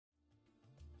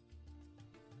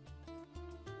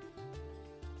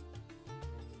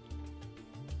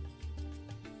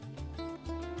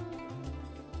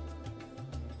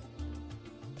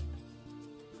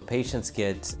patients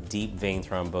get deep vein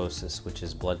thrombosis, which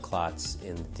is blood clots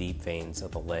in the deep veins of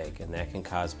the leg, and that can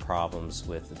cause problems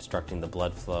with obstructing the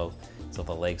blood flow so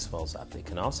the leg swells up. It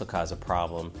can also cause a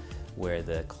problem where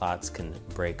the clots can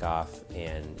break off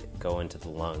and go into the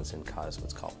lungs and cause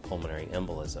what's called pulmonary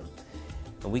embolism.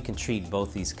 And we can treat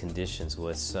both these conditions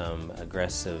with some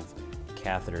aggressive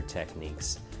catheter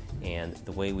techniques. And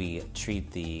the way we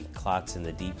treat the clots in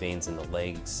the deep veins in the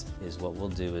legs is what we'll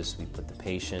do is we put the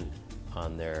patient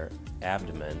on their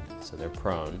abdomen, so they're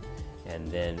prone,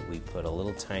 and then we put a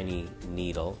little tiny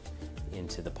needle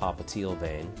into the popliteal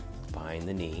vein behind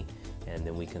the knee, and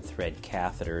then we can thread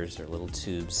catheters or little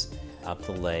tubes up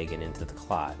the leg and into the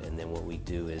clot. And then what we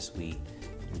do is we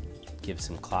give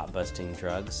some clot busting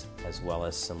drugs as well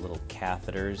as some little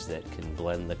catheters that can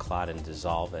blend the clot and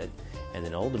dissolve it, and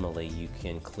then ultimately you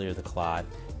can clear the clot,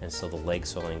 and so the leg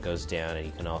swelling goes down, and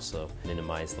you can also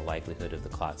minimize the likelihood of the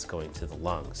clots going to the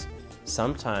lungs.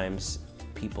 Sometimes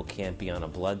people can't be on a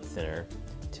blood thinner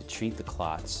to treat the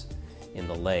clots in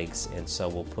the legs, and so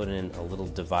we'll put in a little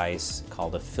device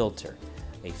called a filter.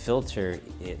 A filter,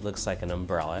 it looks like an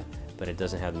umbrella, but it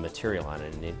doesn't have the material on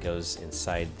it, and it goes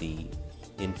inside the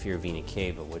inferior vena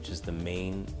cava, which is the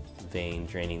main vein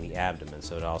draining the abdomen,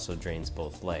 so it also drains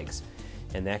both legs.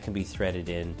 And that can be threaded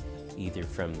in either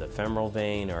from the femoral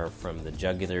vein or from the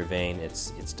jugular vein.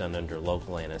 It's done under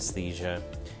local anesthesia,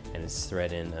 and it's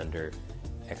threaded in under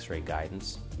X-ray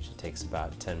guidance. Usually takes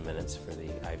about 10 minutes for the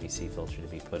IVC filter to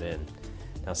be put in.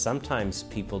 Now sometimes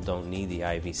people don't need the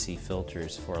IVC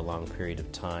filters for a long period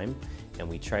of time, and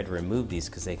we try to remove these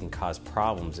because they can cause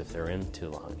problems if they're in too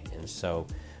long. And so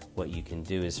what you can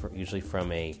do is, usually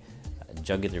from a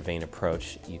jugular vein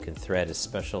approach, you can thread a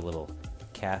special little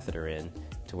catheter in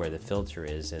to where the filter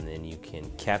is, and then you can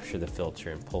capture the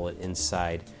filter and pull it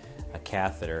inside a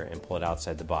catheter and pull it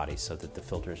outside the body so that the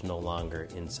filter is no longer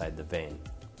inside the vein.